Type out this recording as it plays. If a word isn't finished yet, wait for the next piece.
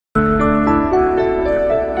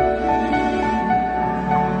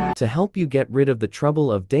To help you get rid of the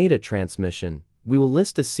trouble of data transmission, we will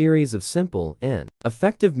list a series of simple and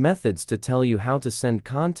effective methods to tell you how to send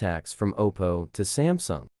contacts from Oppo to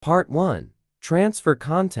Samsung. Part 1. Transfer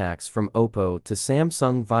contacts from Oppo to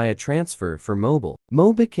Samsung via Transfer for Mobile.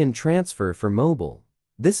 Mobican Transfer for Mobile.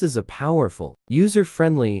 This is a powerful,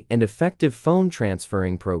 user-friendly, and effective phone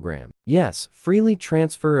transferring program. Yes, freely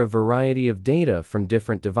transfer a variety of data from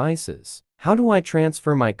different devices. How do I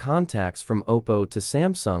transfer my contacts from Oppo to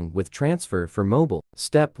Samsung with Transfer for Mobile?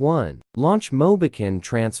 Step 1. Launch Mobican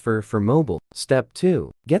Transfer for Mobile. Step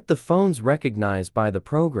 2. Get the phones recognized by the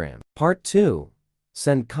program. Part 2.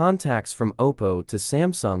 Send contacts from Oppo to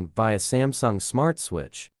Samsung via Samsung Smart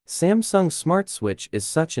Switch. Samsung Smart Switch is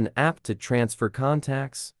such an app to transfer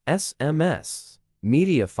contacts, SMS,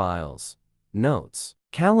 media files, notes,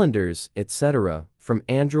 calendars, etc. from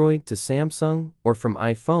Android to Samsung or from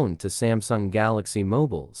iPhone to Samsung Galaxy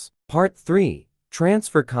mobiles. Part 3.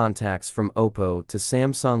 Transfer contacts from Oppo to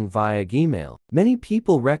Samsung via Gmail. Many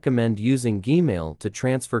people recommend using Gmail to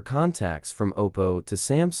transfer contacts from Oppo to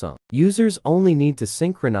Samsung. Users only need to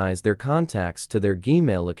synchronize their contacts to their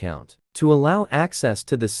Gmail account to allow access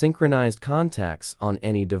to the synchronized contacts on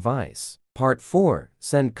any device. Part 4.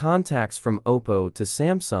 Send contacts from Oppo to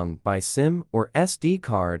Samsung by SIM or SD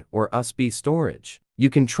card or USB storage. You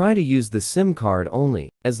can try to use the SIM card only.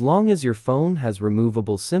 As long as your phone has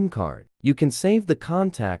removable SIM card, you can save the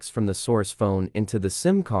contacts from the source phone into the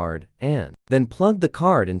SIM card and then plug the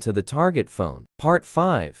card into the target phone. Part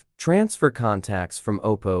 5. Transfer contacts from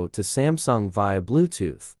Oppo to Samsung via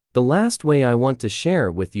Bluetooth. The last way I want to share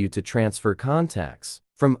with you to transfer contacts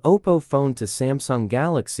from Oppo phone to Samsung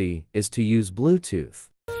Galaxy is to use Bluetooth.